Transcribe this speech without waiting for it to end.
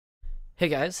Hey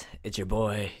guys, it's your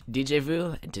boy DJ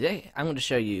Vu, and today I'm going to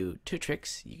show you two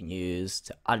tricks you can use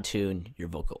to auto-tune your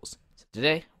vocals. So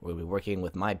today we'll be working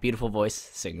with my beautiful voice,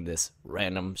 singing this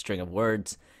random string of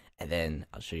words, and then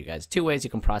I'll show you guys two ways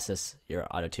you can process your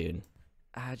auto-tune.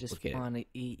 I just wanna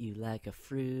eat you like a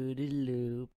Fruity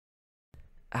Loop.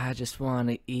 I just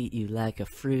wanna eat you like a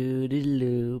Fruity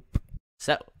Loop.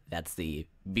 So that's the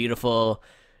beautiful,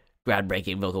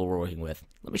 groundbreaking vocal we're working with.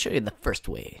 Let me show you the first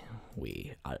way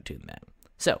we auto-tune that.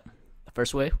 So the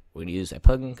first way, we're gonna use a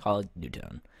plugin called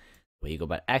NewTone. The way you go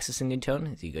about accessing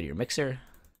NewTone is you go to your mixer,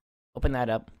 open that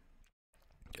up,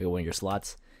 go to one of your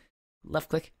slots, left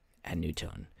click, add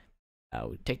NewTone.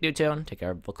 We take NewTone, take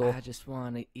our vocal. I just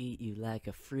wanna eat you like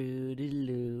a Fruity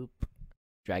Loop.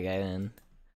 Drag that in,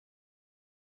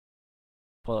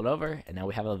 pull it over, and now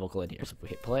we have a vocal in here. So if we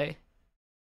hit play,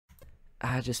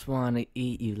 I just wanna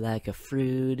eat you like a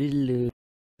Fruity Loop.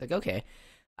 like okay.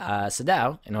 So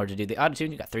now, in order to do the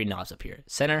auto-tune, you got three knobs up here.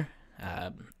 Center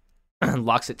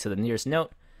locks it to the nearest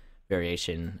note.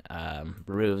 Variation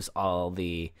removes all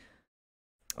the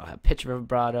pitch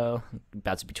vibrato,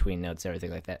 bounces between notes,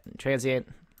 everything like that. And transient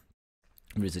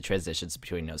removes the transitions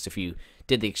between notes. So if you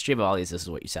did the extreme of all these, this is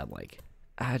what you sound like.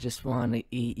 I just wanna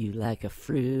eat you like a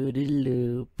Fruity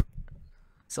Loop.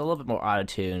 So a little bit more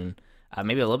auto-tune,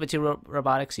 maybe a little bit too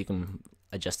robotic, so you can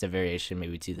adjust the variation,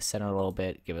 maybe to the center a little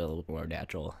bit, give it a little more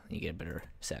natural, and you get a better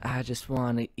sound. I just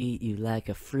wanna eat you like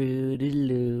a Fruity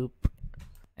Loop.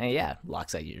 And yeah,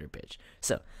 locks out your pitch.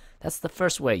 So that's the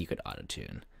first way you could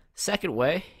auto-tune. Second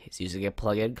way is using a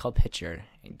plugin called Pitcher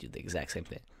and do the exact same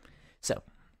thing. So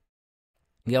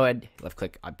go ahead, left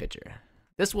click on Pitcher.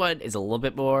 This one is a little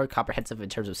bit more comprehensive in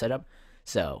terms of setup.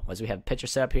 So once we have Pitcher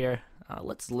set up here,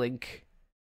 let's link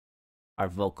our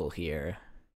vocal here.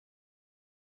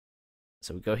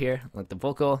 So we go here, link the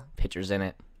vocal, Pitcher's in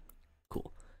it.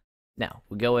 Cool. Now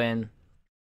we go in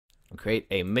and create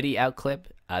a MIDI out clip.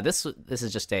 This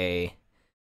is just a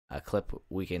clip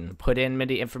we can put in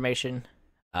MIDI information,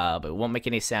 but it won't make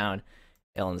any sound.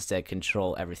 It'll instead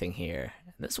control everything here.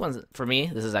 And this one's, for me,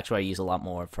 this is actually what I use a lot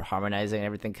more for harmonizing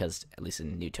everything, because at least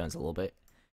in NewTone's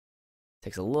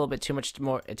takes a little bit too much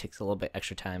more. It takes a little bit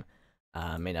extra time.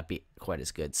 May not be quite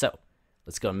as good. So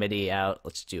let's go MIDI out.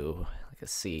 Let's do like a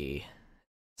C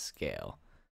scale.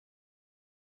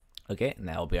 Okay, and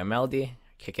that will be our melody,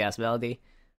 kick-ass melody.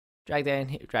 Drag that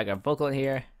in, drag our vocal in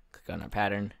here, click on our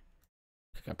pattern,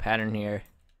 click our pattern here,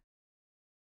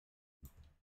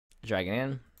 drag it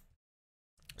in.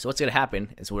 So what's gonna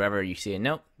happen is wherever you see a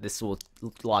note, this will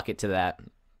lock it to that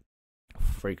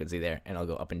frequency there, and it'll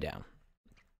go up and down.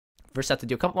 First, I have to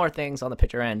do a couple more things on the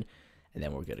pitcher end, and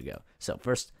then we're good to go. So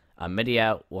first, MIDI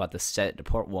out, we'll have to set it to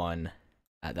port 1.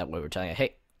 That way we're telling it,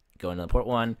 hey, go into the port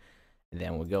 1, and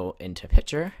then we'll go into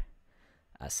pitcher,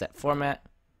 set format,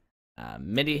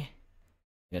 MIDI.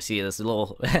 You'll see this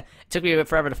little, it took me a bit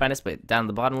forever to find this, but down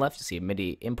the bottom left, you see a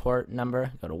MIDI import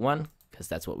number, go to 1, because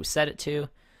that's what we set it to.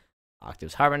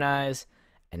 Octaves harmonize,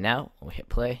 and now when we hit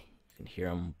play, you can hear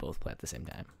them both play at the same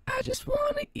time. I just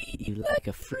wanna eat you like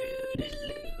a Fruity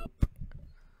Loop.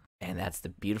 And that's the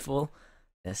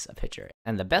beautifulness of pitcher.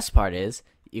 And the best part is,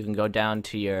 you can go down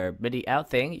to your MIDI out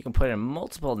thing, you can put in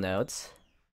multiple notes,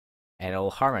 and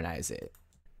it'll harmonize it.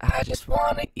 I just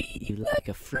wanna eat you like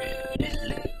a Fruity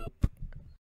Loop.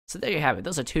 So there you have it.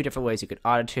 Those are two different ways you could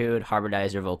auto-tune,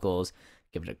 harmonize your vocals,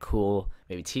 give it a cool,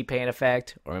 maybe T-Pain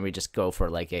effect, or maybe just go for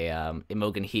like a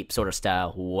Imogen Heap sort of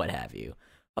style, what have you.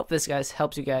 Hope this, guys,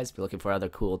 helps you guys. If you're looking for other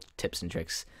cool tips and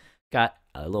tricks, got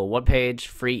a little one-page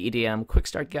free EDM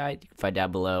Quickstart guide you can find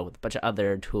down below with a bunch of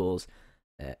other tools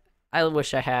that I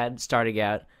wish I had starting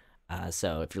out.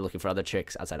 So if you're looking for other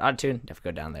tricks outside Autotune,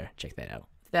 definitely go down there, check that out.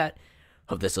 With that,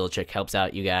 hope this little trick helps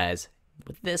out you guys.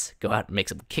 With this, go out and make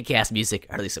some kick-ass music,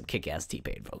 or at least some kick-ass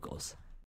T-Pain vocals.